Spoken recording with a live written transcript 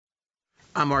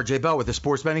I'm RJ Bell with the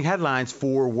sports betting headlines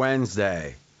for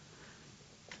Wednesday.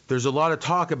 There's a lot of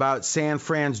talk about San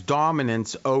Fran's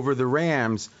dominance over the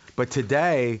Rams, but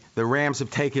today the Rams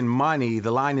have taken money.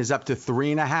 The line is up to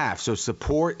 3.5. So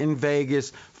support in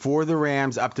Vegas for the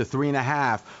Rams up to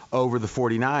 3.5 over the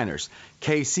 49ers.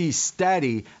 KC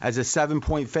steady as a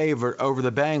 7-point favorite over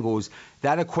the Bengals.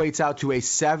 That equates out to a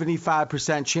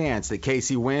 75% chance that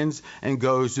KC wins and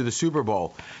goes to the Super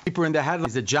Bowl. Deeper in the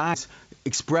headlines, the Giants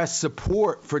expressed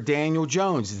support for Daniel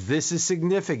Jones. This is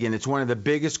significant. It's one of the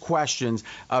biggest questions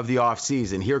of the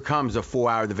offseason. Here comes a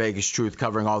 4-hour The Vegas Truth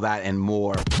covering all that and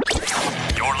more.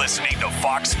 You're listening to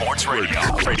Fox Sports Radio.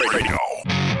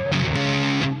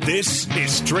 This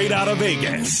is Straight Outta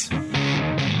Vegas.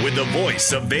 With the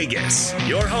voice of Vegas,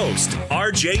 your host,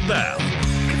 RJ Bell.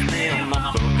 Give me a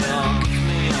number, girl. Give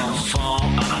me a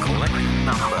phone. I'm collecting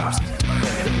numbers.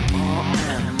 More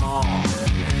and more.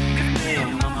 Give me a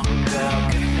number, girl.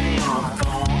 Give me a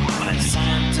phone. I'm a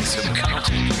scientist of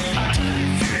counting. I tell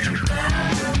you, future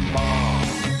more.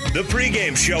 The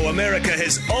pregame show America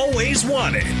has always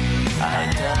wanted.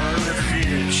 I tell the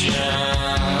future.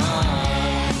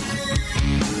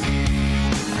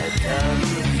 I tell the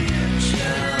future.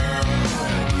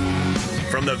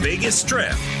 From the Vegas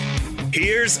Strip,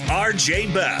 here's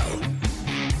RJ Bell.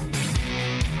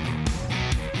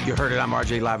 You heard it. I'm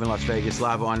RJ live in Las Vegas,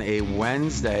 live on a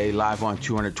Wednesday, live on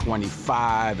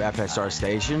 225 FSR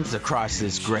stations across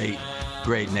this great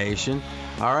nation.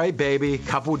 All right, baby,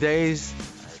 couple days.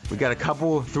 We got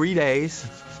 3 days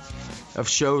of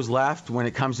shows left when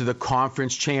it comes to the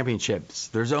conference championships.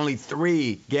 There's only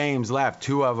 3 games left,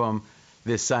 2 of them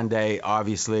this Sunday,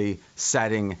 obviously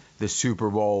setting the Super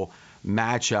Bowl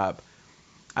matchup.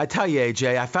 I tell you,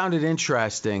 AJ, I found it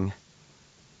interesting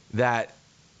that,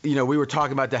 we were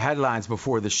talking about the headlines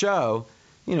before the show.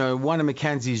 One of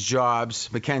Mackenzie's jobs,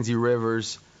 Mackenzie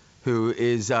Rivers, who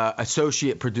is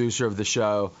associate producer of the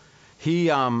show, he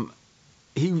does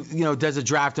a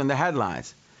draft on the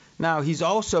headlines. Now, he's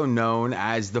also known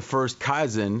as the first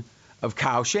cousin of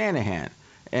Kyle Shanahan,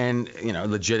 and,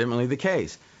 legitimately the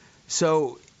case.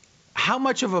 So how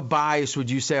much of a bias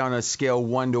would you say on a scale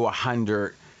 1 to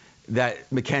 100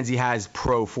 that Mackenzie has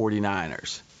pro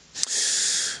 49ers?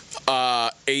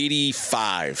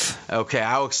 85. Okay,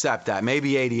 I'll accept that.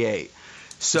 Maybe 88.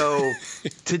 So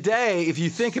today, if you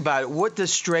think about it, what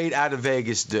does Straight Outta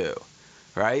Vegas do?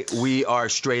 Right? We are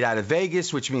Straight Outta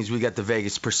Vegas, which means we got the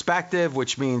Vegas perspective,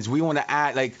 which means we want to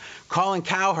add, like Colin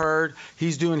Cowherd,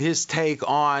 he's doing his take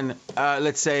on,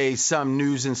 let's say, some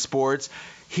news and sports.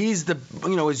 He's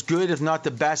as good, if not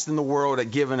the best in the world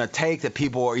at giving a take that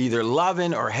people are either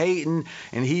loving or hating.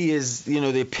 And he is,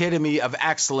 the epitome of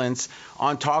excellence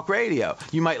on talk radio.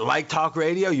 You might like talk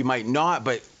radio, you might not,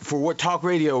 but for what talk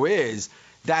radio is,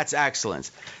 that's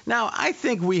excellence. Now, I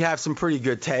think we have some pretty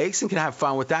good takes and can have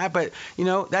fun with that, but,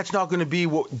 that's not going to be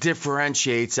what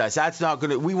differentiates us. That's not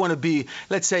going to, we want to be,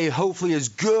 let's say, hopefully as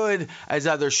good as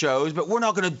other shows, but we're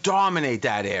not going to dominate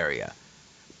that area.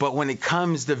 But when it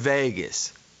comes to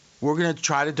Vegas, we're going to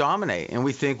try to dominate, and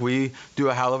we think we do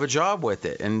a hell of a job with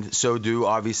it, and so do,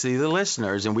 obviously, the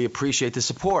listeners, and we appreciate the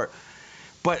support.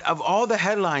 But of all the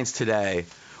headlines today,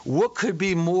 what could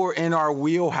be more in our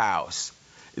wheelhouse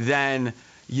than,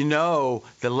 the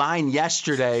line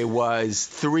yesterday was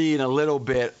 3 and a little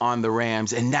bit on the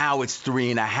Rams, and now it's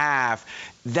 3.5.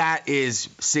 That is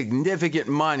significant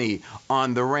money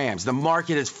on the Rams. The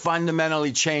market has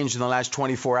fundamentally changed in the last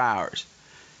 24 hours.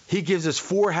 He gives us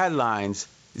 4 headlines.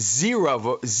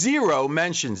 Zero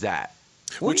mentions that.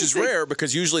 Which is rare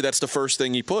because usually that's the first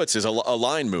thing he puts is a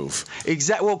line move.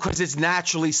 Exactly. Well, because it's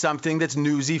naturally something that's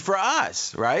newsy for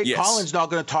us, right? Yes. Colin's not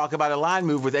going to talk about a line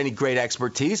move with any great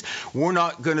expertise. We're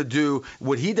not going to do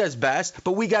what he does best,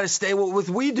 but we got to stay with what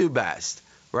we do best,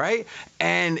 right?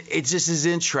 And it just is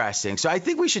interesting. So I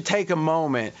think we should take a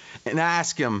moment and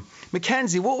ask him,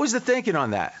 Mackenzie, what was the thinking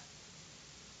on that?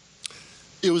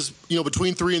 It was,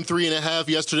 between 3 and 3.5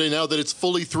 yesterday. Now that it's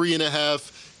fully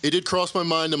 3.5, it did cross my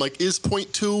mind. I'm like, is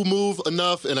 0.2 move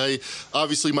enough? And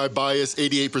obviously my bias,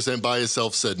 88% bias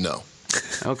self said no.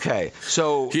 Okay.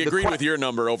 So he agreed with your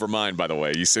number over mine, by the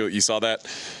way. You saw that?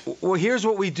 Well, here's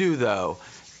what we do, though,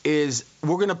 is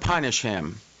we're going to punish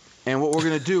him. And what we're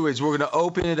going to do is we're going to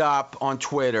open it up on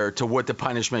Twitter to what the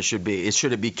punishment should be.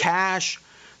 Should it be cash?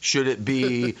 Should it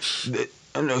be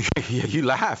no, you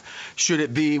laugh. Should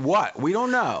it be what? We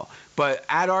don't know. But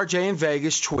at RJ in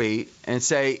Vegas, tweet and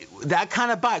say that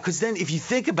kind of buy. Because then if you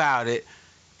think about it,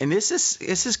 and this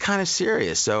is kind of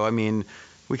serious. So, I mean,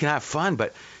 we can have fun.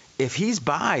 But if he's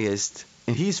biased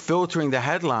and he's filtering the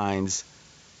headlines,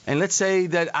 and let's say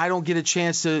that I don't get a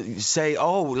chance to say,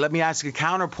 oh, let me ask a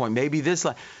counterpoint. Maybe this.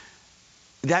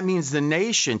 that means the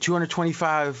nation,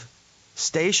 225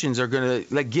 stations, are going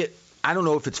to get. I don't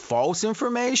know if it's false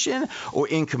information or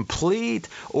incomplete,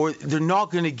 or they're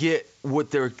not going to get what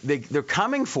they're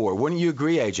coming for. Wouldn't you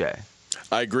agree, AJ?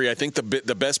 I agree. I think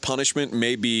the best punishment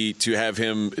may be to have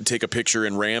him take a picture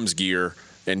in Rams gear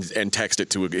and text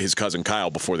it to his cousin Kyle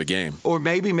before the game. Or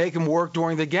maybe make him work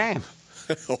during the game.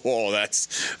 Oh,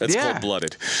 that's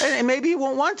cold-blooded. And maybe he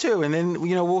won't want to, and then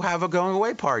we'll have a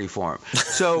going-away party for him.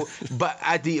 So, but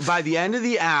by the end of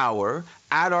the hour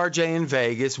at RJ in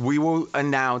Vegas, we will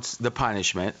announce the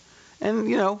punishment. And,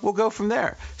 we'll go from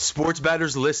there. Sports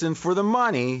bettors listen for the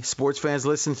money. Sports fans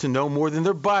listen to no more than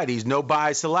their buddies. No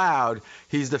bias allowed.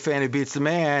 He's the fan who beats the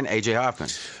man, A.J. Hoffman.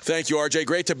 Thank you, RJ.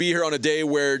 Great to be here on a day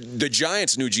where the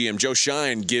Giants' new GM, Joe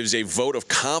Shine, gives a vote of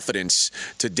confidence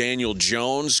to Daniel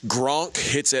Jones. Gronk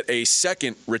hits at a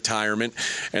second retirement,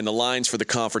 and the lines for the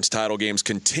conference title games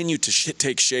continue to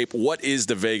take shape. What is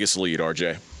the Vegas lead,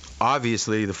 RJ?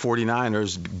 Obviously, the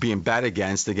 49ers being bet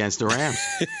against the Rams.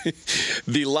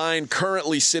 The line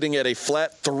currently sitting at a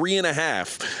flat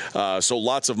 3.5. So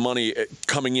lots of money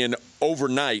coming in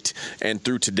overnight and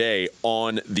through today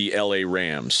on the L.A.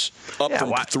 Rams. Up from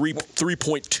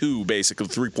 3.2, basically,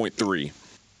 3.3.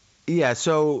 Yeah,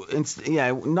 so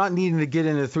not needing to get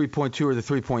into the 3.2 or the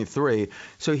 3.3.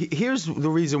 So here's the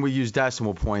reason we use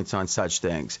decimal points on such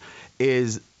things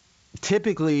is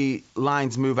typically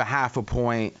lines move a half a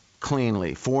point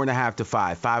cleanly, 4.5 to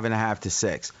 5, 5.5 to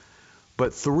 6.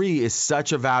 But 3 is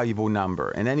such a valuable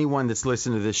number, and anyone that's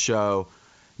listened to this show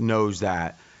knows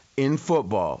that in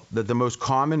football that the most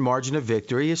common margin of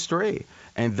victory is 3.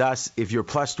 And thus, if you're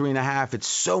plus 3.5, it's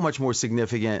so much more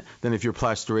significant than if you're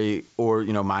plus 3 or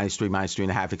minus 3, minus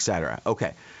 3.5, etc.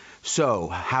 Okay, so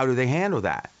how do they handle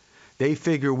that? They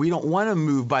figure we don't want to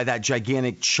move by that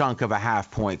gigantic chunk of a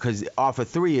half point because off of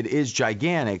 3 it is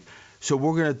gigantic. So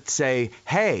we're going to say,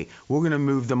 hey, we're going to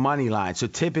move the money line. So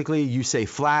typically you say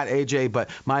flat, AJ, but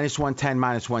minus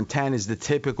 110 is the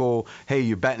typical, hey,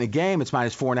 you're betting a game, it's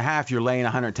minus 4.5, you're laying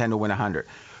 110 to win 100.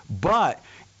 But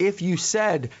if you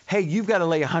said, hey, you've got to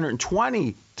lay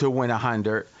 120 to win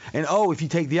 100, and if you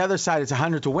take the other side, it's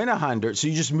 100 to win 100, so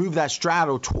you just move that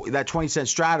straddle, that 20-cent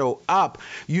straddle up,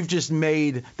 you've just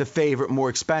made the favorite more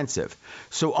expensive.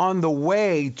 So on the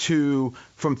way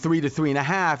from 3 to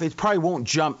 3.5, it probably won't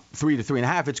jump 3 to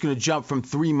 3.5. It's going to jump from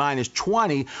 3 minus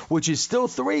 20, which is still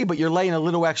 3, but you're laying a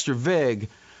little extra vig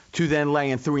to then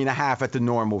laying 3.5 at the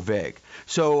normal vig.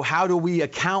 So how do we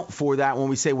account for that when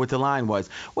we say what the line was?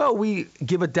 Well, we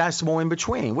give a decimal in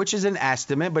between, which is an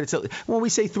estimate, but when we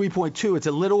say 3.2, it's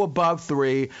a little above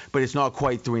 3, but it's not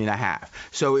quite 3.5.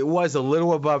 So it was a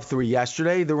little above 3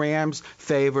 yesterday. The Rams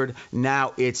favored.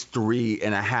 Now it's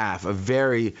 3.5, a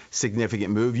very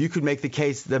significant move. You could make the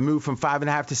case the move from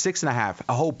 5.5 to 6.5.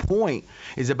 A whole point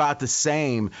is about the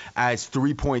same as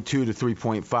 3.2 to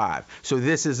 3.5. So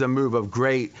this is a move of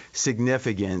great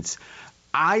significance.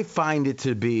 I find it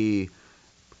to be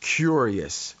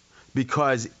curious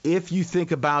because if you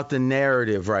think about the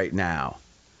narrative right now,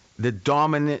 the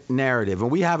dominant narrative,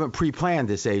 and we haven't pre-planned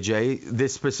this, AJ,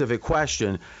 this specific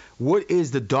question, what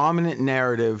is the dominant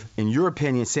narrative, in your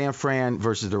opinion, San Fran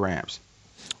versus the Rams?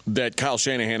 That Kyle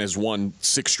Shanahan has won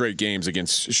 6 straight games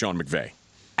against Sean McVay.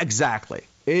 Exactly.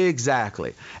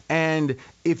 And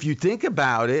if you think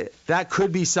about it, that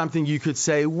could be something you could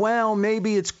say, well,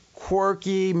 maybe it's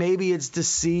quirky, maybe it's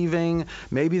deceiving,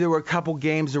 maybe there were a couple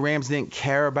games the Rams didn't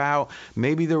care about,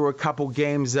 maybe there were a couple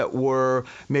games that were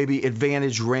maybe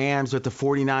advantage Rams, but the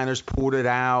 49ers pulled it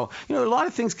out. A lot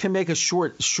of things can make a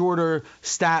shorter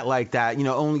stat like that,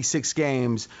 only 6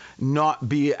 games, not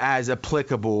be as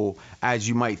applicable as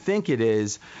you might think it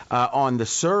is on the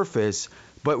surface.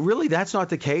 But really, that's not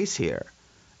the case here.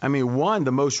 I mean,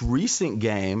 the most recent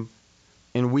game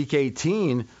in Week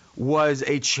 18 was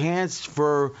a chance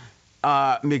for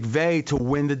McVay to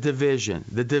win the division.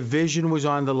 The division was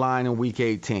on the line in Week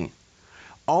 18.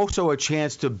 Also a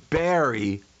chance to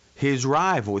bury his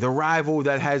rival, the rival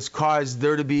that has caused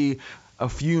there to be a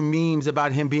few memes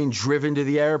about him being driven to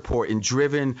the airport and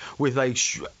driven with like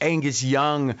Angus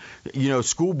Young,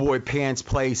 schoolboy pants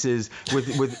places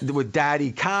with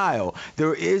Daddy Kyle.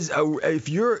 There is if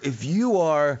you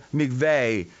are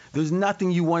McVay, there's nothing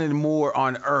you wanted more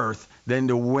on earth than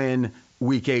to win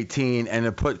Week 18 and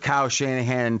to put Kyle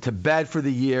Shanahan to bed for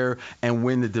the year and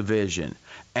win the division.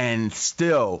 And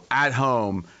still, at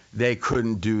home, they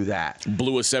couldn't do that.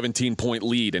 Blew a 17-point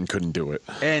lead and couldn't do it.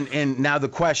 And now the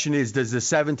question is, does the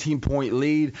 17-point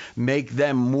lead make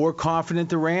them more confident,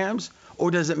 the Rams,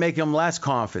 or does it make them less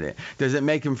confident? Does it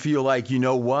make them feel like, you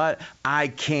know what, I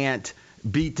can't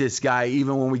beat this guy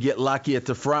even when we get lucky at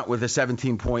the front with a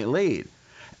 17-point lead?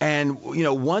 And,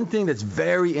 one thing that's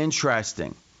very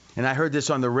interesting, and I heard this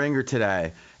on The Ringer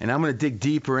today, and I'm going to dig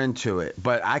deeper into it,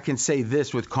 but I can say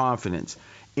this with confidence.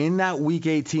 In that Week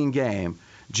 18 game,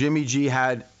 Jimmy G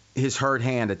had his hurt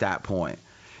hand at that point.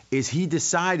 He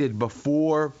decided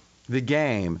before the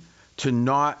game to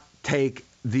not take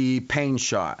the pain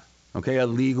shot, okay, a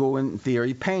legal in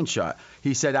theory pain shot.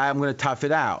 He said, I'm going to tough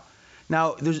it out.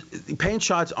 Now, pain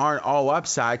shots aren't all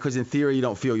upside because in theory you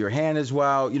don't feel your hand as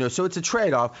well, so it's a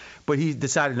trade-off, but he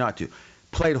decided not to.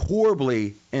 Played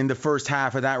horribly in the first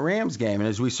half of that Rams game, and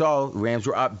as we saw, Rams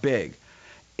were up big.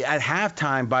 At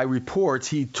halftime, by reports,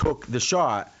 he took the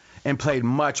shot and played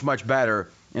much, much better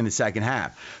in the second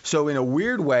half. So in a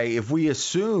weird way, if we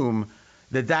assume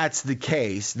that that's the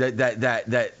case,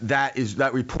 that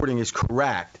reporting is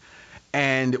correct,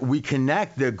 and we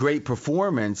connect the great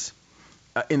performance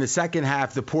in the second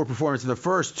half, the poor performance in the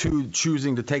first, to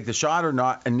choosing to take the shot or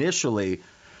not initially,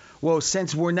 well,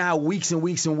 since we're now weeks and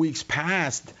weeks and weeks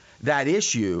past that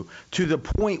issue, to the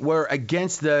point where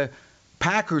against the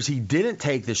Packers he didn't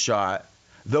take the shot,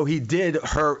 though he did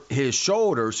hurt his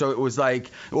shoulder, so it was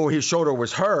his shoulder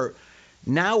was hurt.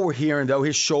 Now we're hearing, though,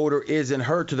 his shoulder isn't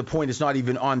hurt to the point it's not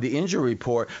even on the injury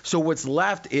report. So what's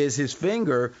left is his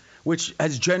finger, which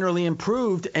has generally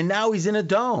improved, and now he's in a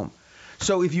dome.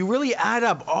 So if you really add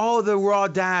up all the raw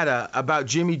data about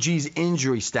Jimmy G's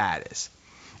injury status,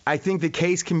 I think the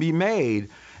case can be made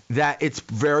that it's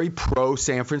very pro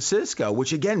San Francisco,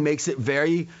 which again makes it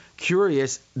very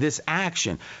curious, this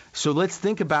action. So let's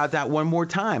think about that one more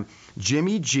time.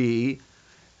 Jimmy G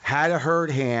had a hurt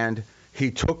hand.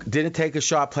 He didn't take a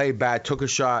shot, played bad, took a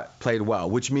shot, played well,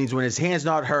 which means when his hand's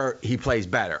not hurt, he plays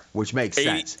better, which makes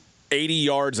sense. 80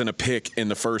 yards and a pick in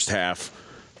the first half.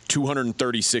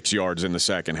 236 yards in the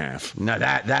second half. Now,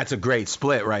 that's a great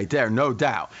split right there, no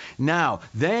doubt. Now,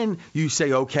 then you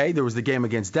say, okay, there was the game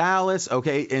against Dallas,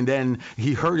 okay, and then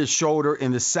he hurt his shoulder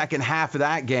in the second half of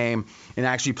that game and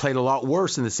actually played a lot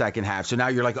worse in the second half. So now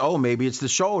you're like, oh, maybe it's the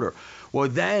shoulder. Well,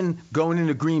 then going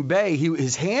into Green Bay,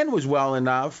 his hand was well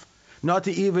enough not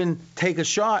to even take a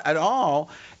shot at all.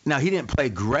 Now, he didn't play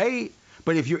great,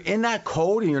 but if you're in that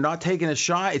cold and you're not taking a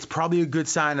shot, it's probably a good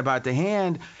sign about the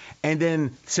hand. And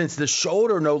then since the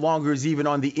shoulder no longer is even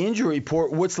on the injury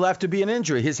report, what's left to be an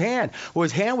injury? His hand. Well,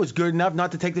 his hand was good enough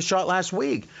not to take the shot last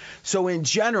week. So in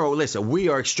general, listen, we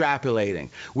are extrapolating.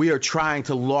 We are trying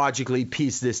to logically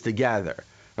piece this together,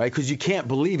 right? Because you can't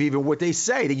believe even what they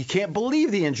say. You can't believe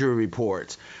the injury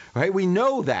reports, right? We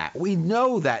know that. We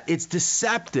know that. It's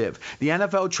deceptive. The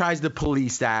NFL tries to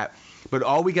police that. But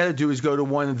all we got to do is go to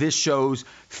one of this show's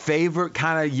favorite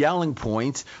kind of yelling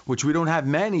points, which we don't have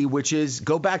many, which is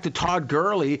go back to Todd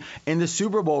Gurley in the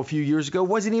Super Bowl a few years ago.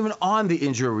 Wasn't even on the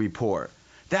injury report.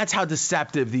 That's how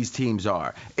deceptive these teams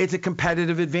are. It's a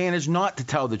competitive advantage not to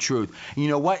tell the truth. And you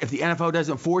know what? If the NFL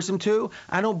doesn't force them to,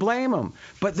 I don't blame them.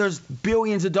 But there's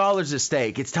billions of dollars at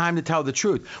stake. It's time to tell the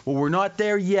truth. Well, we're not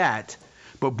there yet.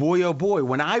 But boy, oh boy,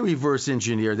 when I reverse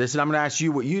engineer this, and I'm going to ask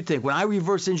you what you think, when I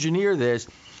reverse engineer this,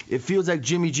 it feels like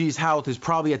Jimmy G's health is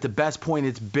probably at the best point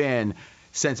it's been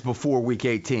since before Week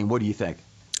 18. What do you think?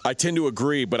 I tend to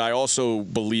agree, but I also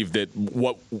believe that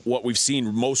what we've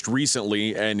seen most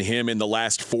recently, and him in the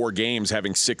last 4 games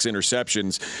having 6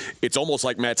 interceptions, it's almost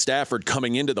like Matt Stafford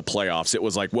coming into the playoffs. It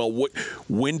was like, well,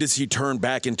 when does he turn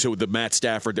back into the Matt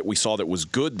Stafford that we saw that was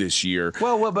good this year?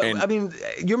 Well, but I mean,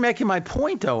 you're making my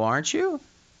point, though, aren't you?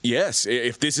 Yes,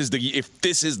 if this is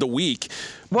the week.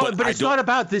 Well, but it's not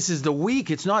about this is the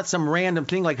week. It's not some random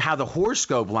thing like how the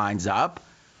horoscope lines up,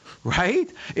 right?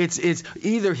 It's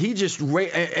either he just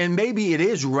and maybe it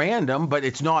is random, but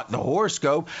it's not the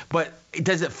horoscope. But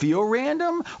does it feel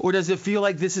random, or does it feel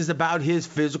like this is about his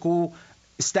physical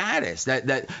status?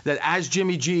 That as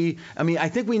Jimmy G, I mean, I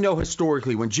think we know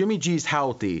historically when Jimmy G's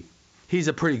healthy, he's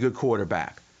a pretty good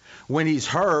quarterback. When he's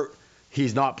hurt,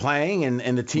 he's not playing,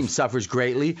 and the team suffers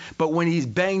greatly. But when he's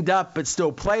banged up but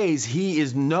still plays, he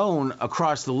is known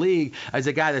across the league as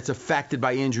a guy that's affected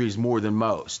by injuries more than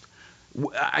most.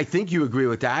 I think you agree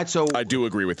with that. So I do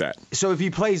agree with that. So if he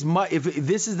plays, if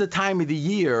this is the time of the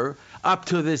year up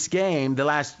to this game, the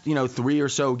last 3 or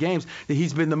so games that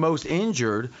he's been the most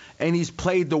injured and he's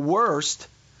played the worst,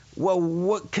 well,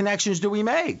 what connections do we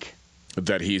make?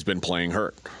 That he's been playing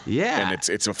hurt. Yeah. And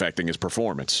it's affecting his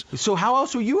performance. So how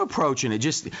else were you approaching it?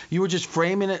 You were just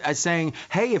framing it as saying,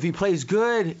 hey, if he plays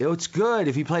good, it's good.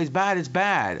 If he plays bad, it's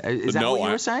bad. Is that what you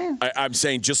were saying? I'm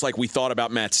saying just like we thought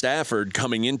about Matt Stafford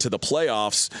coming into the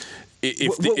playoffs.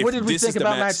 What did we think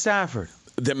about Matt Stafford?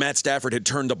 That Matt Stafford had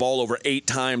turned the ball over 8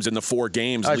 times in the 4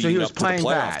 games leading up to the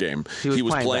playoff game. He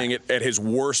was playing it at his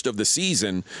worst of the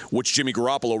season, which Jimmy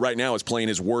Garoppolo right now is playing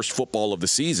his worst football of the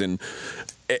season.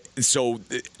 So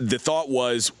the thought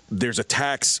was there's a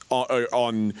tax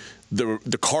on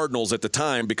the Cardinals at the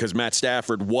time because Matt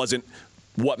Stafford wasn't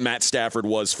what Matt Stafford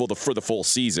was for the full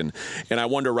season. And I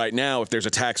wonder right now if there's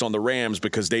a tax on the Rams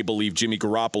because they believe Jimmy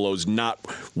Garoppolo's not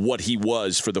what he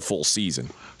was for the full season.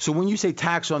 So when you say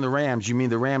tax on the Rams, you mean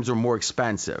the Rams are more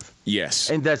expensive? Yes.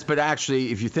 But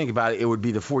actually, if you think about it, it would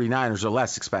be the 49ers are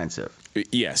less expensive.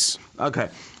 Yes. Okay.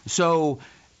 So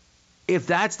if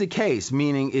that's the case,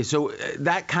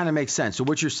 that kind of makes sense. So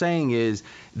what you're saying is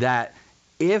that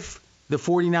if the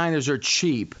 49ers are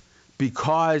cheap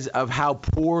because of how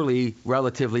poorly,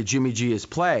 relatively, Jimmy G has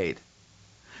played,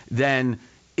 then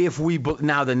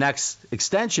now the next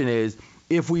extension is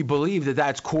if we believe that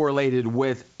that's correlated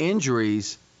with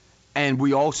injuries, and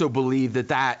we also believe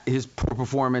that his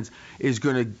performance is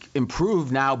going to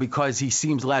improve now because he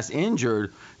seems less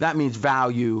injured, that means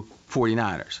value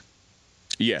 49ers.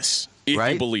 Yes, if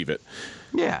right? You believe it.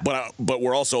 Yeah. But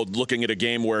we're also looking at a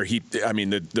game where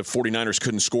the 49ers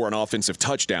couldn't score an offensive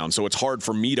touchdown, so it's hard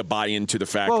for me to buy into the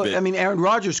fact that... Aaron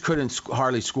Rodgers couldn't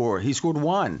hardly score. He scored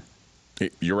one.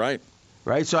 You're right.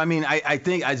 Right? So, I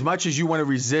think as much as you want to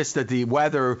resist that the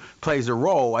weather plays a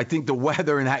role, I think the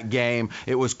weather in that game,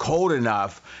 it was cold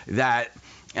enough that,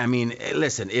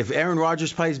 listen, if Aaron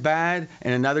Rodgers plays bad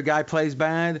and another guy plays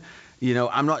bad,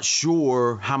 I'm not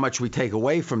sure how much we take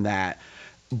away from that.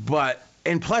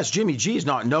 And plus, Jimmy G is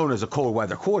not known as a cold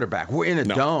weather quarterback. We're in a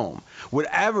dome.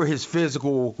 Whatever his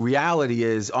physical reality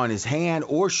is on his hand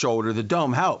or shoulder, the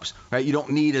dome helps, right? You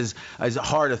don't need as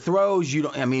hard of throws.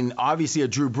 Obviously a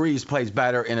Drew Brees plays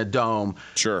better in a dome.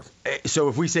 Sure. So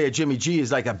if we say a Jimmy G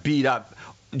is like a beat up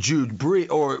Drew Brees,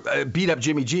 or beat up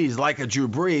Jimmy G is like a Drew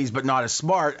Brees, but not as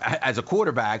smart as a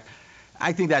quarterback,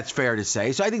 I think that's fair to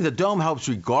say. So I think the dome helps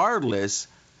regardless.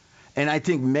 And I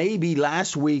think maybe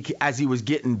last week, as he was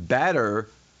getting better,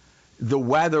 the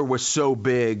weather was so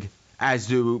big as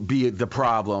to be the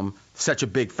problem, such a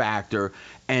big factor.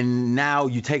 And now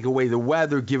you take away the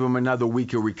weather, give him another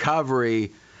week of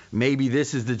recovery. Maybe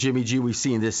this is the Jimmy G we've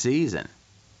seen this season.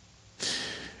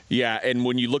 Yeah, and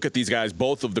when you look at these guys,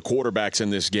 both of the quarterbacks in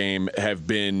this game have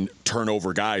been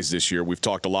turnover guys this year. We've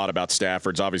talked a lot about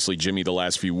Stafford's, obviously Jimmy the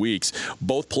last few weeks.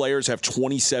 Both players have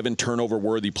 27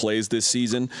 turnover-worthy plays this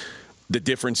season. The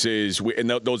difference is, and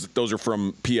those are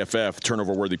from PFF,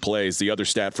 turnover-worthy plays. The other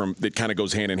stat that kind of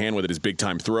goes hand in hand with it is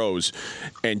big-time throws.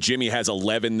 And Jimmy has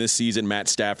 11 this season. Matt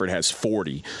Stafford has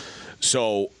 40.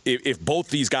 So if both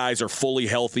these guys are fully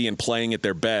healthy and playing at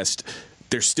their best,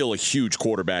 there's still a huge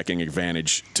quarterbacking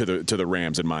advantage to the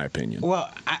Rams, in my opinion.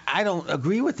 Well, I don't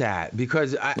agree with that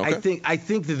because I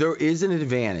think that there is an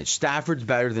advantage. Stafford's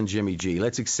better than Jimmy G.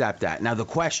 Let's accept that. Now, the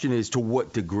question is to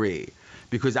what degree?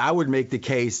 Because I would make the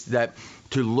case that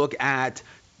to look at,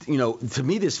 to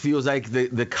me this feels like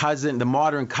the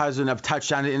modern cousin of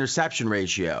touchdown to interception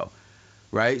ratio.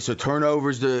 Right, so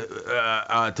turnovers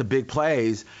to big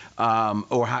plays,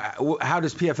 or how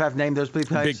does PFF name those big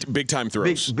plays? Big time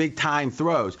throws. Big time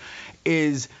throws.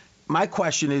 My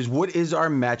question is, what is our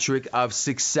metric of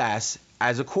success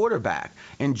as a quarterback?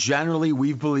 And generally,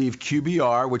 we believe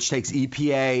QBR, which takes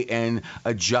EPA and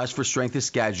adjusts for strength of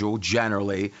schedule,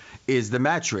 generally is the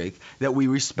metric that we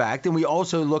respect. And we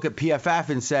also look at PFF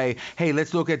and say, hey,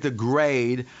 let's look at the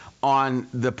grade on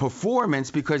the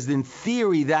performance, because in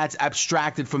theory that's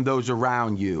abstracted from those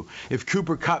around you. If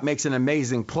Cooper Kupp makes an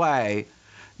amazing play,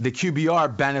 the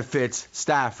QBR benefits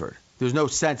Stafford. There's no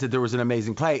sense that there was an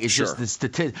amazing play. It's just the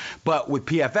statistic. But with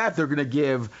PFF, they're going to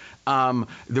give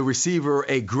the receiver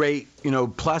a great,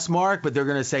 plus mark, but they're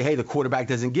going to say, hey, the quarterback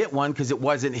doesn't get one because it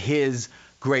wasn't his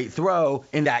great throw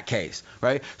in that case,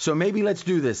 right? So maybe let's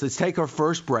do this. Let's take our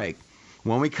first break.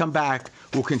 When we come back,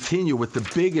 we'll continue with the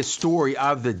biggest story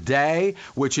of the day,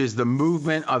 which is the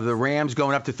movement of the Rams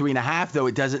going up to 3.5, though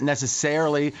it doesn't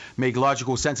necessarily make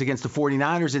logical sense against the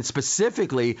 49ers. And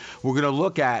specifically, we're going to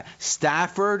look at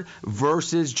Stafford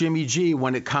versus Jimmy G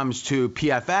when it comes to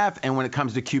PFF and when it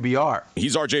comes to QBR.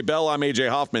 He's RJ Bell. I'm AJ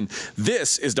Hoffman.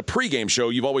 This is the pregame show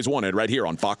you've always wanted right here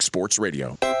on Fox Sports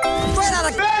Radio. Straight out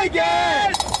of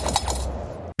Vegas!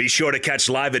 Be sure to catch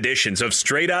live editions of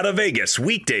Straight Outta Vegas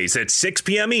weekdays at 6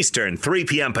 p.m. Eastern, 3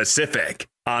 p.m. Pacific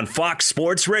on Fox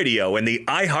Sports Radio and the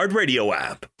iHeartRadio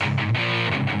app.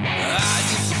 I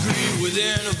disagree with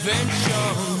intervention.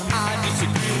 I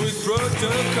disagree with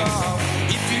protocol.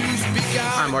 If you speak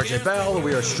out, I'm RJ Bell, and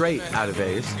we are Straight Outta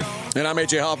Vegas. And I'm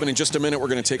AJ Hoffman. In just a minute, we're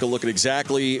going to take a look at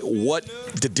exactly what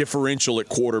the differential at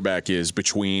quarterback is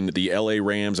between the LA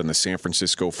Rams and the San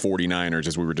Francisco 49ers,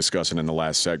 as we were discussing in the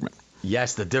last segment.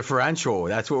 Yes, the differential.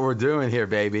 That's what we're doing here,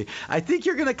 baby. I think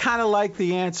you're going to kind of like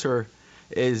the answer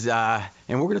and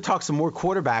And we're going to talk some more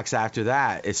quarterbacks after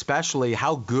that, especially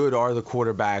how good are the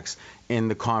quarterbacks in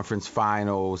the conference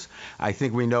finals. I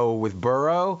think we know with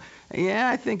Burrow. Yeah,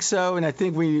 I think so. And I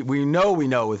think we know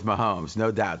with Mahomes,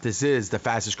 no doubt. This is the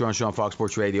fastest growing show on Fox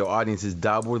Sports Radio. Audience has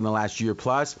doubled in the last year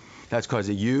plus. That's because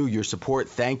of you, your support.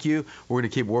 Thank you. We're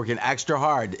going to keep working extra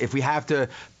hard. If we have to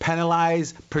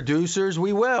penalize producers,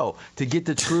 we will, to get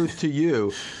the truth to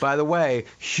you. By the way,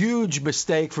 huge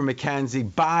mistake for Mackenzie.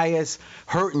 Bias,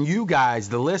 hurting you guys,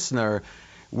 the listener.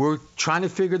 We're trying to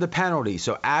figure the penalty.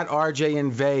 So at RJ in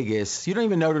Vegas, you don't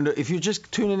even know. If you're just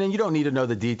tuning in, you don't need to know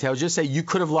the details. Just say you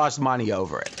could have lost money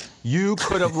over it. You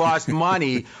could have lost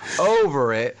money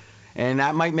over it. And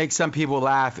that might make some people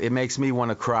laugh. It makes me want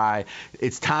to cry.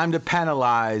 It's time to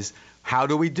penalize. How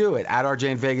do we do it? At RJ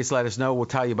in Vegas, let us know. We'll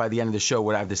tell you by the end of the show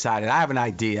what I've decided. I have an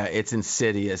idea. It's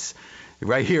insidious.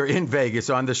 Right here in Vegas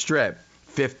on the Strip,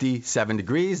 57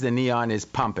 degrees. The neon is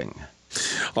pumping.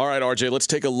 All right, RJ, let's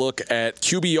take a look at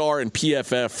QBR and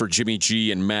PFF for Jimmy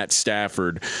G and Matt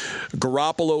Stafford.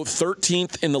 Garoppolo,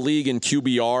 13th in the league in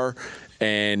QBR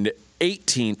and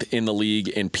 18th in the league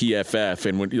in PFF,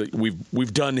 and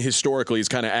we've done historically is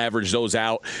kind of averaged those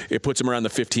out. It puts him around the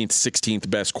 15th, 16th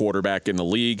best quarterback in the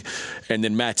league. And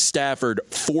then Matt Stafford,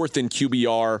 4th in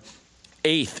QBR,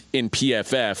 8th in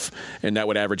PFF, and that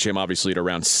would average him obviously at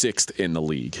around 6th in the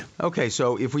league. Okay,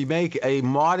 so if we make a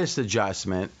modest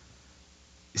adjustment,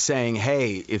 saying,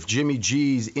 hey, if Jimmy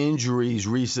G's injuries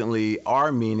recently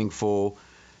are meaningful,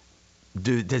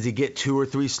 does he get 2 or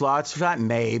 3 slots for that?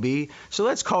 Maybe. So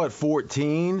let's call it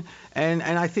 14. And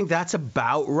I think that's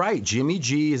about right. Jimmy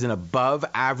G is an above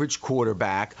average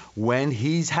quarterback when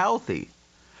he's healthy.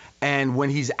 And when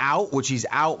he's out, which he's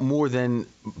out more than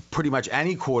pretty much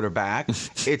any quarterback,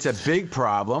 it's a big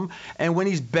problem. And when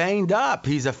he's banged up,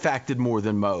 he's affected more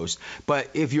than most. But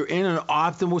if you're in an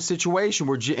optimal situation,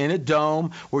 where in a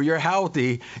dome where you're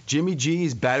healthy, Jimmy G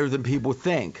is better than people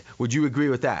think. Would you agree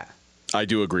with that? I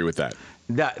do agree with that.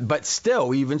 But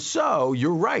still, even so,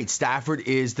 you're right. Stafford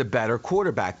is the better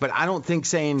quarterback. But I don't think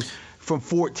saying from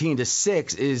 14 to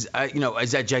 6 is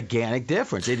a gigantic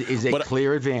difference. It is a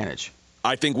clear advantage.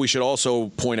 I think we should also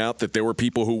point out that there were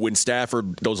people who, when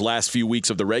Stafford, those last few weeks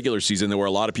of the regular season, there were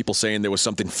a lot of people saying there was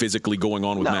something physically going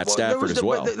on with Matt Stafford as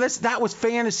well. That was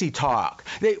fantasy talk.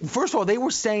 First of all, they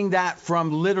were saying that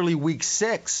from literally week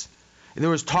 6. There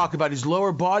was talk about his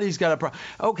lower body's got a problem.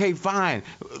 Okay, fine.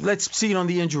 Let's see it on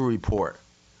the injury report.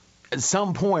 At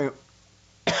some point,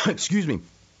 excuse me,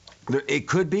 it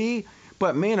could be,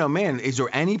 but man, oh man, is there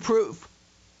any proof?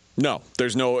 No,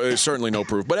 there's certainly no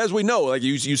proof. But as we know, like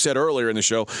you said earlier in the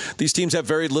show, these teams have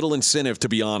very little incentive to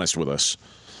be honest with us.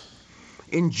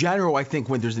 In general, I think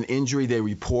when there's an injury, they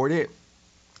report it.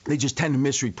 They just tend to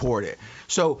misreport it.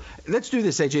 So let's do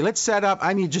this, AJ. Let's set up.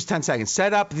 I need just 10 seconds.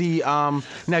 Set up the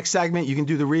next segment. You can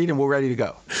do the read, and we're ready to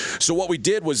go. So what we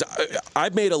did was I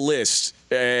made a list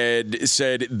and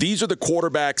said these are the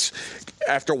quarterbacks.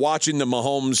 After watching the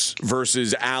Mahomes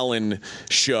versus Allen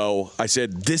show, I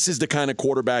said this is the kind of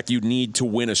quarterback you need to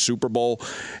win a Super Bowl.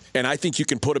 And I think you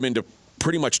can put them into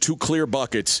pretty much 2 clear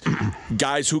buckets,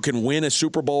 guys who can win a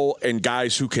Super Bowl and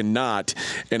guys who cannot.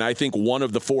 And I think one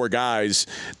of the 4 guys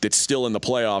that's still in the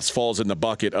playoffs falls in the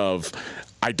bucket of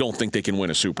I don't think they can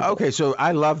win a Super Bowl. Okay, so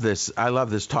I love this. I love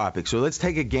this topic. So let's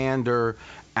take a gander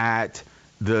at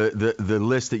the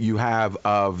list that you have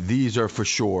of these are for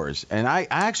sures. And I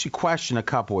actually question a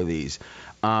couple of these.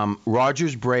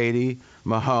 Rodgers, Brady,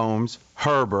 Mahomes,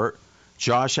 Herbert,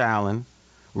 Josh Allen,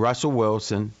 Russell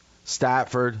Wilson,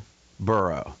 Stafford,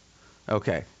 Burrow.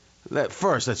 Okay.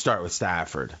 First, let's start with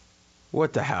Stafford.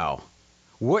 What the hell?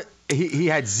 What he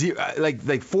had zero,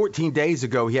 like 14 days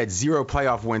ago, he had 0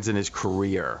 playoff wins in his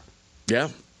career. Yeah.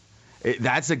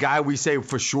 That's a guy we say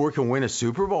for sure can win a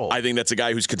Super Bowl. I think that's a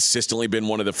guy who's consistently been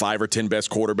one of the 5 or 10 best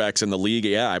quarterbacks in the league.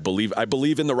 Yeah, I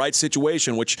believe in the right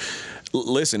situation, which,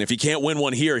 listen, if he can't win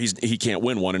one here, he can't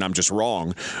win one, and I'm just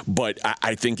wrong. But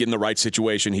I think in the right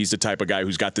situation, he's the type of guy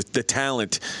who's got the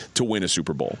talent to win a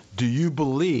Super Bowl. Do you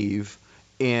believe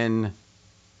in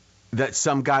that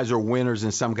some guys are winners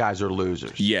and some guys are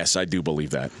losers? Yes, I do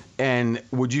believe that. And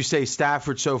would you say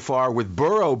Stafford so far, with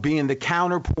Burrow being the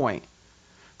counterpoint?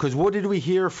 Because what did we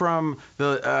hear from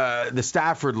the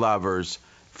Stafford lovers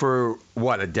for,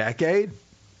 a decade?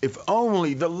 If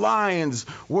only the Lions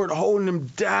weren't holding him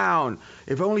down.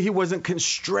 If only he wasn't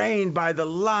constrained by the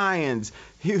Lions.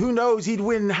 Who knows, he'd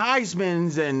win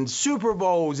Heismans and Super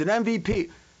Bowls and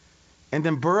MVP. And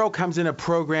then Burrow comes in a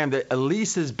program that at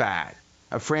least is bad,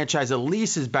 a franchise at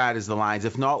least as bad as the Lions,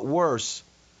 if not worse.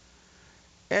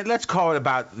 And let's call it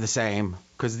about the same,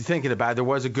 because thinking about it, there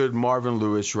was a good Marvin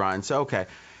Lewis run. So, okay.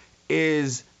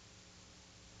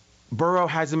 Burrow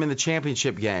has him in the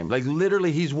championship game. Like,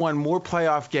 literally, he's won more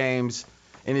playoff games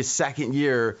in his second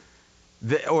year,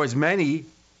 or as many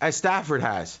as Stafford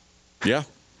has. Yeah.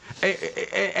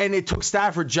 And it took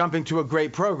Stafford jumping to a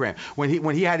great program.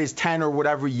 When he had his 10 or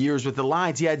whatever years with the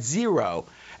Lions, he had 0.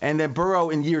 And then Burrow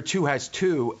in year 2 has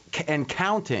 2 and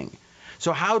counting.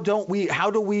 So how do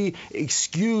we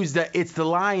excuse that it's the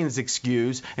Lions'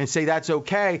 excuse and say that's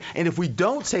okay? And if we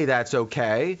don't say that's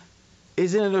okay,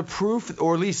 isn't it a proof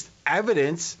or at least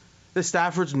evidence that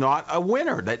Stafford's not a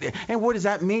winner? And what does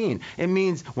that mean? It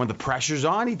means when the pressure's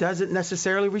on, he doesn't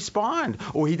necessarily respond,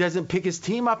 or he doesn't pick his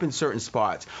team up in certain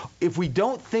spots. If we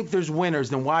don't think there's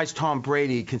winners, then why is Tom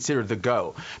Brady considered the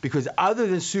GOAT? Because other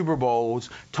than Super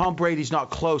Bowls, Tom Brady's not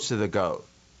close to the GOAT.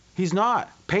 He's not.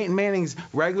 Peyton Manning's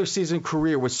regular season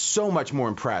career was so much more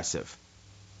impressive.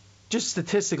 Just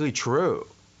statistically true.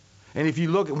 And if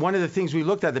you look at one of the things we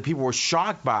looked at that people were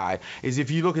shocked by is if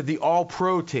you look at the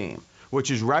All-Pro team, which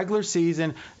is regular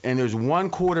season, and there's one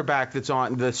quarterback that's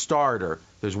on the starter.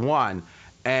 There's one.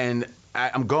 And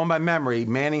I'm going by memory.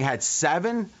 Manning had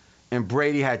 7 and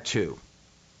Brady had 2.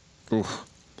 Oof.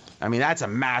 I mean, that's a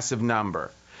massive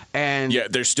number. And yeah,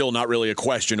 there's still not really a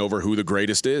question over who the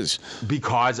greatest is.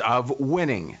 Because of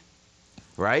winning,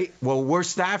 right? Well, where's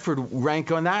Stafford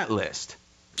rank on that list?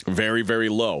 Very, very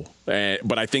low.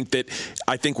 But I think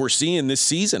we're seeing this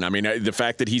season. I mean, the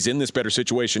fact that he's in this better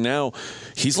situation now,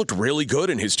 he's looked really good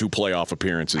in his 2 playoff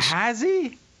appearances. Has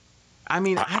he? I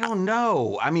mean, I don't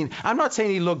know. I mean, I'm not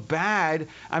saying he looked bad.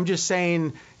 I'm just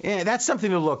saying that's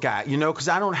something to look at, because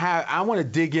I want to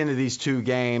dig into these 2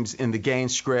 games in the game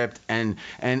script, and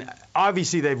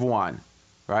obviously they've won,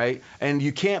 right? And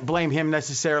you can't blame him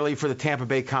necessarily for the Tampa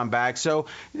Bay comeback. So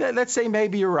let's say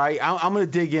maybe you're right. I'm going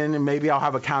to dig in, and maybe I'll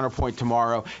have a counterpoint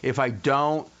tomorrow. If I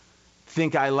don't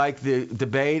think I like the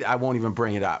debate, I won't even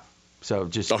bring it up. So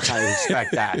just kind of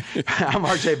expect that. I'm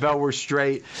RJ Bell. We're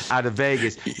straight out of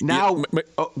Vegas. Now,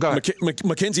 go ahead.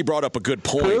 Mackenzie brought up a good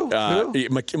point. Who?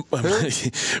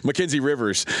 Mackenzie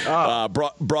Rivers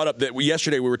brought up that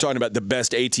yesterday we were talking about the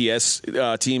best ATS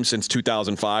team since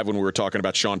 2005 when we were talking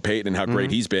about Sean Payton and how great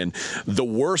he's been. The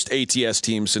worst ATS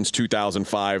team since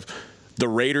 2005, the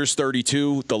Raiders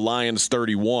 32, the Lions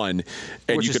 31.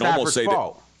 And Which you is can almost Stafford's say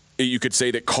fault. You could say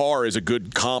that Carr is a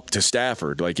good comp to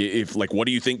Stafford. What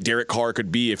do you think Derek Carr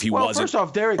could be if he wasn't? Well, first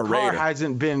off, Derek a Carr Raider?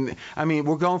 hasn't been. I mean,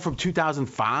 we're going from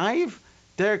 2005.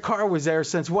 Derek Carr was there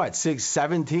since what,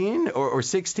 17 or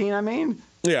 16? I mean.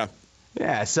 Yeah.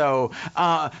 Yeah, so,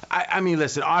 I mean,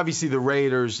 listen, obviously the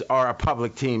Raiders are a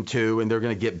public team, too, and they're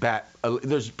going to get bet.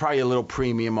 There's probably a little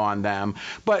premium on them.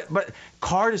 But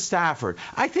Carr to Stafford,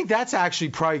 I think that's actually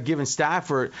probably given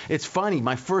Stafford. It's funny.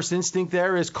 My first instinct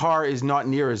there is Carr is not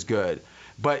near as good.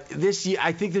 But this year,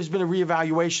 I think there's been a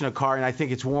reevaluation of Carr, and I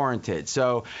think it's warranted.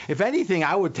 So, if anything,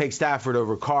 I would take Stafford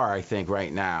over Carr, I think,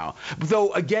 right now.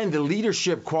 Though, again, the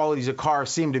leadership qualities of Carr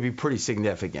seem to be pretty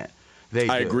significant.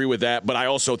 I agree with that, but I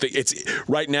also think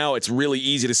right now it's really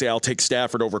easy to say I'll take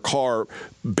Stafford over Carr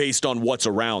based on what's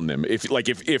around them.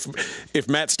 If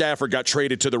Matt Stafford got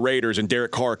traded to the Raiders and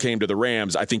Derek Carr came to the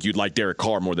Rams, I think you'd like Derek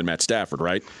Carr more than Matt Stafford,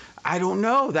 right? I don't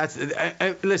know.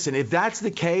 Listen, if that's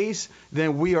the case,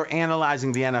 then we are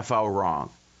analyzing the NFL wrong.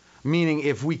 Meaning,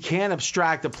 if we can't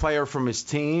abstract a player from his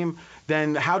team,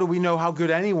 then how do we know how good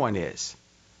anyone is?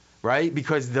 Right?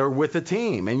 Because they're with a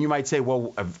team. And you might say,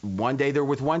 well, one day they're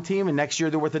with one team and next year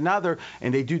they're with another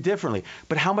and they do differently.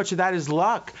 But how much of that is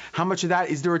luck? How much of that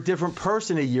is there a different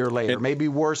person a year later? Maybe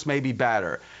worse, maybe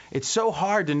better. It's so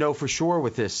hard to know for sure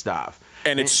with this stuff.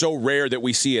 And it's so rare that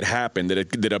we see it happen,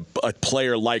 that a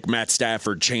player like Matt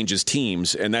Stafford changes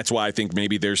teams. And that's why I think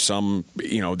maybe there's some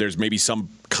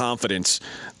confidence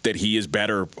that he is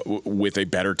better with a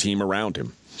better team around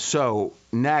him. So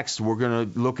next, we're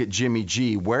going to look at Jimmy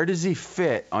G. Where does he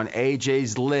fit on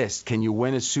AJ's list? Can you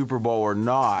win a Super Bowl or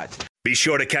not? Be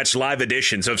sure to catch live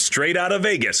editions of Straight Outta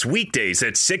Vegas weekdays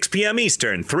at 6 p.m.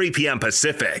 Eastern, 3 p.m.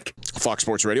 Pacific. Fox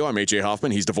Sports Radio, I'm AJ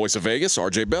Hoffman. He's the voice of Vegas,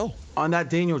 RJ Bell. On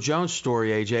that Daniel Jones story,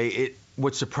 AJ,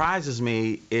 what surprises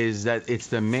me is that it's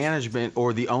the management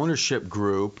or the ownership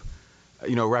group,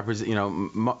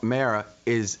 Mara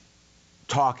is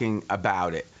talking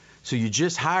about it. So you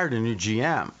just hired a new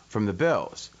GM from the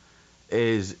Bills.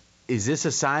 Is this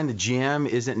a sign the GM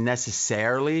isn't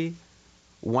necessarily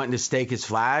wanting to stake his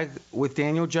flag with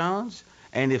Daniel Jones?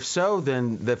 And if so,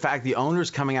 then the fact the owner's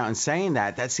coming out and saying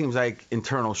that seems like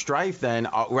internal strife then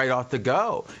right off the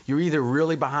go. You're either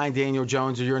really behind Daniel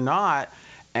Jones or you're not.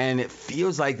 And it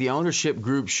feels like the ownership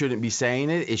group shouldn't be saying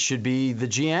it. It should be the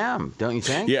GM, don't you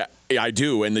think? Yeah, I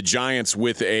do. And the Giants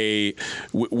with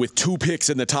 2 picks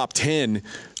in the top 10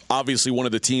 obviously one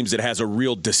of the teams that has a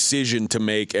real decision to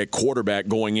make at quarterback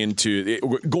going into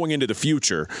the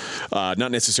future,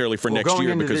 not necessarily for next going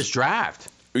year. Into because this draft.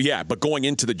 Yeah, but going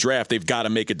into the draft, they've got to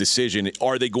make a decision.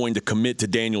 Are they going to commit to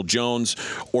Daniel Jones,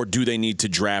 or do they need to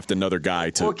draft another guy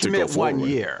to go forward? Or commit 1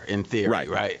 year, in theory,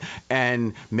 right?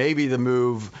 And maybe the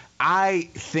move, I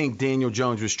think Daniel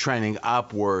Jones was trending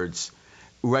upwards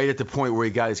right at the point where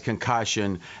he got his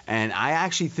concussion, and I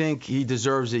actually think he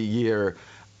deserves a year.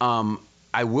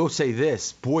 I will say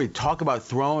this, boy, talk about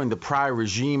throwing the prior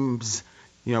regimes,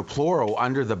 plural,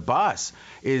 under the bus.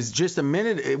 Is just a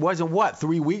minute. It wasn't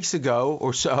 3 weeks ago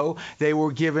or so they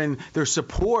were giving their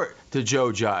support to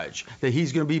Joe Judge that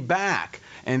he's going to be back,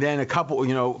 and then a couple,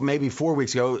 maybe 4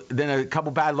 weeks ago, then a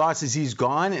couple bad losses, he's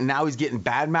gone, and now he's getting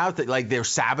bad-mouthed that like they're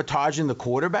sabotaging the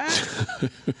quarterback.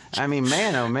 I mean,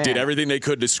 man, oh man, did everything they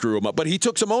could to screw him up, but he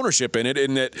took some ownership in it.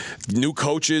 In that, new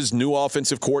coaches, new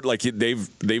offensive court, like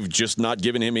they've just not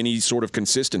given him any sort of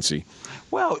consistency.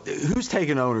 Well, who's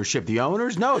taking ownership? The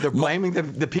owners? No, they're blaming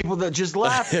the people that just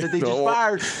left, that they just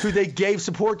fired, who they gave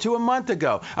support to a month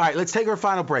ago. All right, let's take our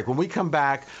final break. When we come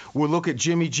back, we'll look at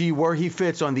Jimmy G, where he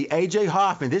fits on the A.J.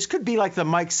 Hoffman. This could be like the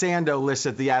Mike Sando list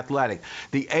at The Athletic.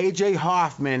 The A.J.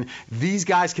 Hoffman, these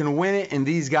guys can win it, and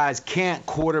these guys can't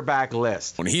quarterback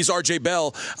list. When he's R.J.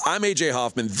 Bell, I'm A.J.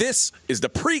 Hoffman. This is the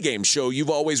pregame show you've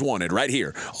always wanted right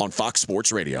here on Fox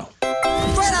Sports Radio.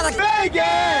 Straight out of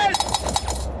Vegas!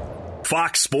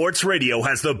 Fox Sports Radio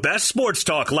has the best sports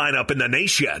talk lineup in the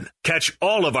nation. Catch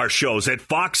all of our shows at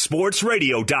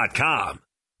foxsportsradio.com.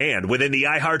 And within the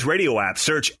iHeartRadio app,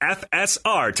 search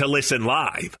FSR to listen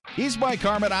live. He's Mike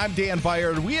Harmon. I'm Dan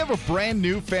Byer. We have a brand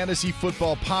new fantasy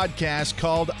football podcast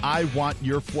called I Want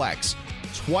Your Flex.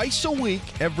 Twice a week,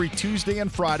 every Tuesday and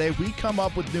Friday, we come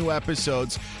up with new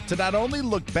episodes to not only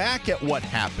look back at what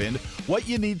happened, what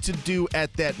you need to do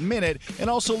at that minute, and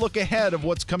also look ahead of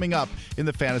what's coming up in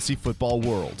the fantasy football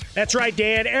world. That's right,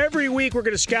 Dan. Every week we're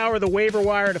going to scour the waiver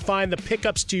wire to find the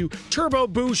pickups to turbo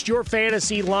boost your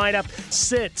fantasy lineup,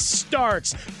 sits,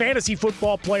 starts, fantasy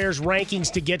football players'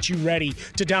 rankings to get you ready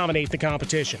to dominate the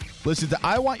competition. Listen to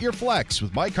I Want Your Flex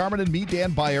with Mike Harmon and me,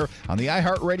 Dan Byer, on the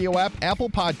iHeartRadio app, Apple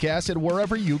Podcasts, and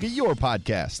wherever you get your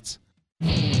podcasts.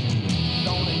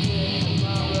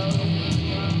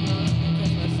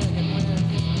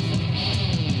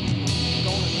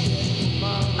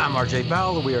 I'm RJ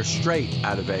Bell. We are straight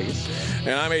out of Vegas.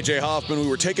 And I'm A.J. Hoffman. We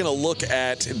were taking a look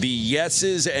at the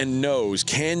yeses and nos.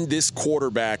 Can this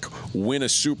quarterback win a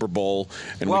Super Bowl?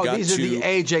 And well, we got these are to the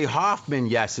A.J. Hoffman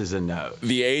yeses and nos.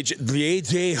 The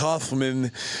A.J.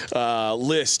 Hoffman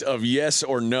list of yes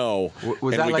or no.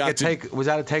 Was and that like Was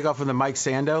that a takeoff from the Mike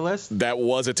Sando list? That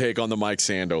was a take on the Mike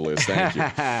Sando list. Thank you.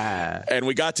 And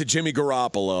we got to Jimmy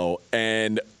Garoppolo,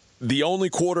 and the only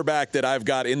quarterback that I've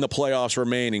got in the playoffs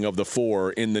remaining of the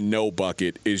four in the no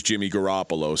bucket is Jimmy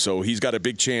Garoppolo. So he's got a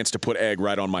big chance to put egg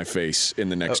right on my face in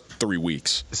the next 3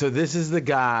 weeks. So this is the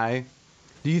guy.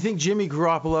 Do you think Jimmy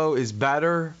Garoppolo is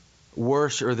better,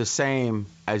 worse, or the same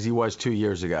as he was 2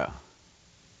 years ago?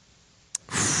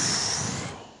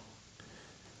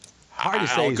 Hard to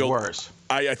say he's worse.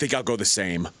 I think I'll go the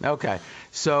same. Okay.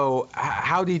 So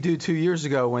how did he do 2 years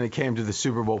ago when it came to the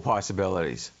Super Bowl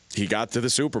possibilities? He got to the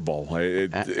Super Bowl.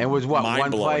 And was what, one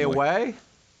play away?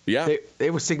 Yeah. They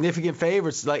were significant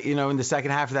favorites, in the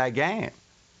second half of that game.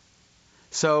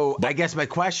 So I guess my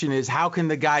question is, how can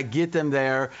the guy get them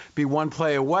there, be one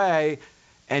play away,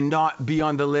 and not be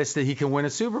on the list that he can win a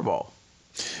Super Bowl?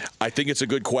 I think it's a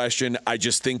good question. I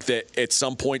just think that at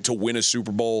some point to win a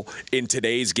Super Bowl in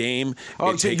today's game,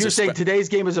 so you're saying today's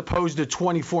game as opposed to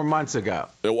 24 months ago?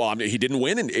 Well, I mean, he didn't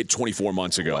win it 24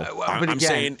 months ago. But I'm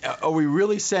saying, are we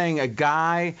really saying a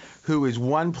guy who is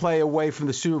one play away from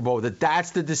the Super Bowl,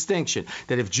 that's the distinction?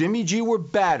 That if Jimmy G were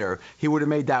better, he would have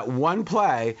made that one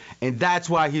play, and that's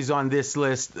why he's on this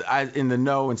list in the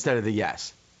no instead of the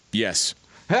yes? Yes.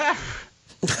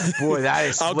 Boy, that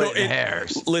is splitting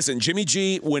hairs. Listen, Jimmy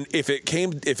G, if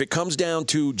it comes down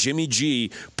to Jimmy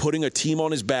G putting a team on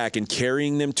his back and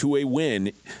carrying them to a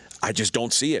win, I just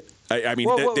don't see it. I mean,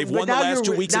 they've won the last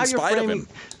 2 weeks in spite of him.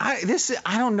 I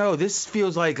don't know. This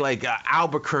feels like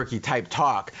Albuquerque type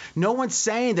talk. No one's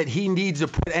saying that he needs to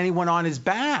put anyone on his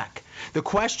back. The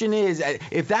question is,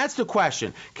 if that's the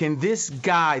question, can this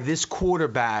guy, this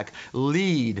quarterback,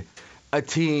 lead a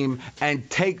team and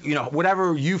take,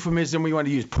 whatever euphemism we want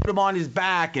to use, put him on his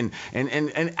back and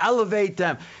elevate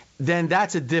them, then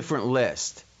that's a different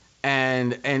list.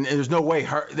 And there's no way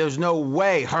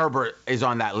Herbert is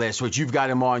on that list, which you've got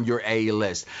him on your A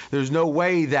list. There's no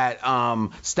way that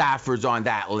Stafford's on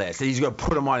that list. That he's going to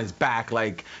put him on his back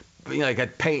like a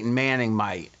Peyton Manning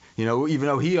might, even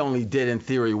though he only did in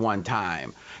theory one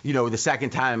time. the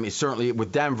second time, certainly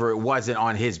with Denver, it wasn't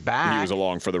on his back. He was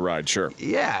along for the ride, sure.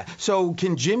 Yeah. So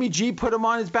can Jimmy G put him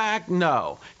on his back?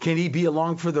 No. Can he be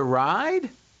along for the ride?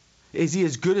 Is he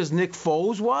as good as Nick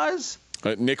Foles was?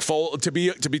 Nick Foles, to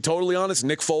be totally honest,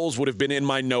 Nick Foles would have been in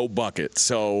my no bucket.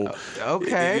 So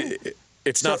okay.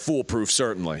 It's not foolproof,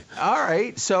 certainly. All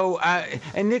right. So,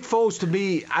 and Nick Foles, to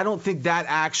me, I don't think that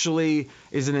actually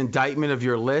is an indictment of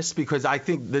your list, because I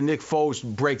think the Nick Foles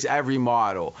breaks every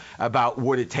model about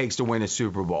what it takes to win a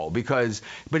Super Bowl.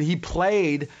 But he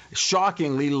played,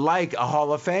 shockingly, like a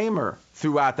Hall of Famer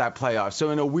throughout that playoff. So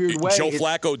in a weird way, Joe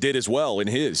Flacco did as well in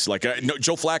his.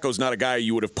 Joe Flacco's not a guy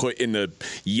you would have put in the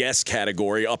yes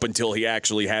category up until he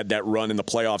actually had that run in the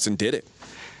playoffs and did it.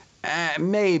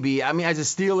 Maybe. I mean, as a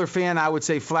Steeler fan, I would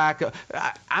say Flacco.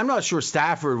 I'm not sure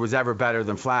Stafford was ever better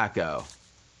than Flacco.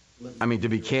 I mean, to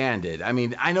be candid. I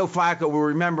mean, I know Flacco, we're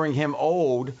remembering him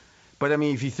old, but I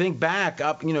mean, if you think back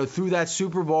up, through that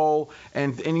Super Bowl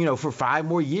and for 5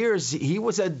 more years, he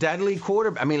was a deadly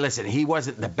quarterback. I mean, listen, he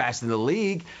wasn't the best in the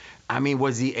league. I mean,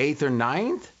 was he 8th or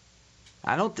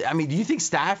 9th? Do you think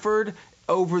Stafford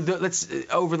over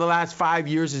the last 5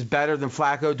 years is better than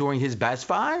Flacco during his best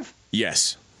 5?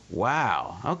 Yes.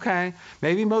 Wow. Okay.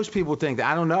 Maybe most people think that.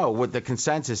 I don't know what the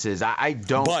consensus is. I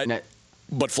don't.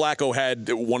 But Flacco had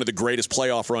one of the greatest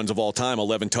playoff runs of all time,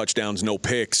 11 touchdowns, no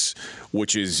picks,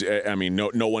 which is,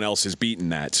 no one else has beaten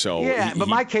that. So yeah, but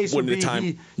my case would be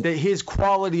that his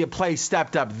quality of play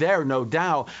stepped up there, no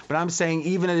doubt. But I'm saying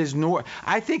even at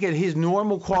I think at his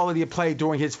normal quality of play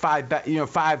during his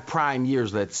 5 prime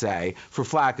years, let's say, for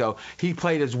Flacco, he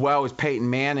played as well as Peyton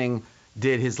Manning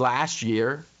did his last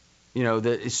year.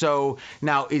 So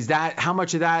now how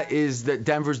much of that is that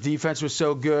Denver's defense was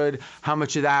so good? How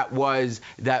much of that was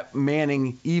that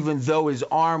Manning, even though his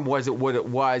arm wasn't what it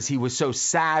was, he was so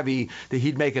savvy that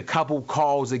he'd make a couple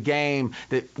calls a game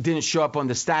that didn't show up on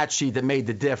the stat sheet that made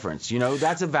the difference?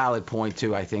 That's a valid point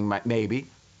too, I think, maybe.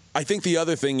 I think the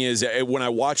other thing is when I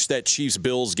watched that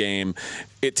Chiefs-Bills game,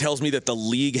 it tells me that the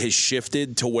league has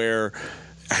shifted to where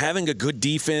having a good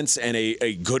defense and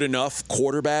a good enough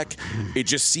quarterback, it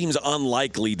just seems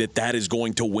unlikely that is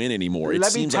going to win anymore. It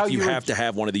seems like you have to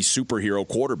have one of these superhero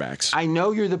quarterbacks. I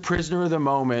know you're the prisoner of the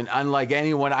moment, unlike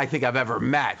anyone I think I've ever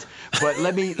met. But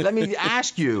let me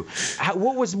ask you,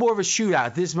 what was more of a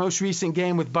shootout, this most recent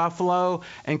game with Buffalo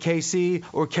and KC,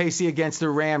 or KC against the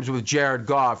Rams with Jared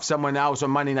Goff, someone else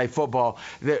on Monday Night Football,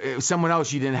 someone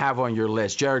else you didn't have on your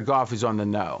list? Jared Goff is on the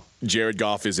no. Jared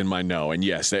Goff is in my no, and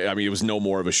yes, it was no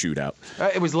more of a shootout.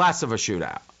 It was less of a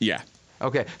shootout. Yeah.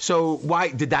 Okay, so why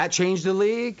did that change the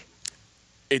league?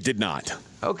 It did not.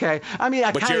 Okay,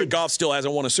 but Jared Goff still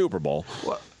hasn't won a Super Bowl.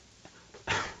 Well,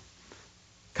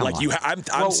 I'm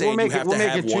saying you have to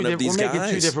have one of these guys. We're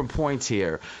making 2 different points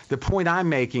here. The point I'm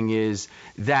making is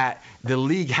that the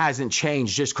league hasn't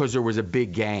changed just because there was a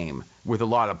big game with a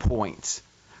lot of points.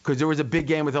 Because there was a big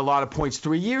game with a lot of points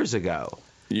 3 years ago.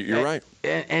 You're right.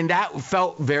 And that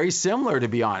felt very similar, to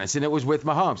be honest, and it was with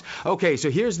Mahomes. Okay,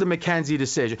 so here's the McKenzie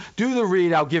decision. Do the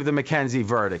read, I'll give the McKenzie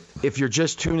verdict. If you're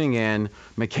just tuning in,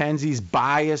 McKenzie's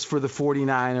bias for the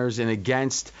 49ers and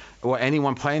against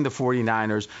anyone playing the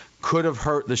 49ers could have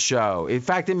hurt the show. In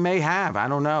fact, it may have. I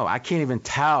don't know. I can't even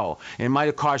tell. It might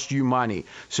have cost you money.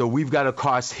 So we've got to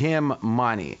cost him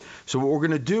money. So what we're going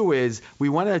to do is we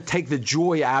want to take the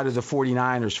joy out of the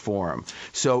 49ers for him.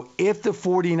 So if the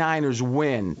 49ers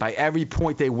win by every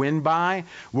point they win by,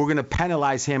 we're going to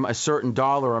penalize him a certain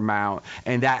dollar amount,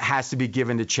 and that has to be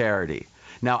given to charity.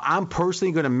 Now, I'm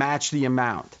personally going to match the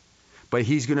amount, but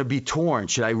he's going to be torn.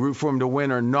 Should I root for him to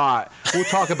win or not? We'll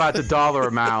talk about the dollar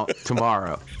amount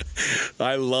tomorrow.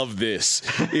 I love this.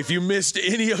 If you missed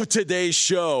any of today's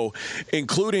show,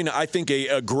 including, I think,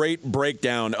 a great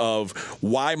breakdown of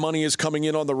why money is coming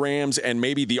in on the Rams and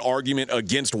maybe the argument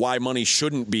against why money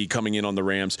shouldn't be coming in on the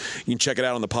Rams, you can check it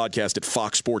out on the podcast at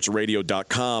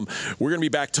foxsportsradio.com. We're going to be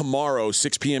back tomorrow,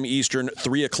 6 p.m. Eastern,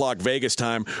 3 o'clock Vegas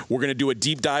time. We're going to do a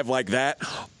deep dive like that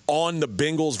on the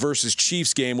Bengals versus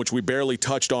Chiefs game, which we barely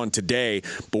touched on today,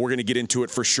 but we're going to get into it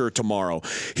for sure tomorrow.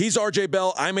 He's RJ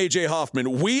Bell. I'm AJ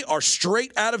Hoffman. We are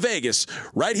straight out of Vegas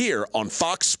right here on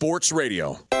Fox Sports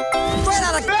Radio. Straight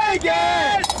out of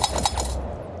Vegas!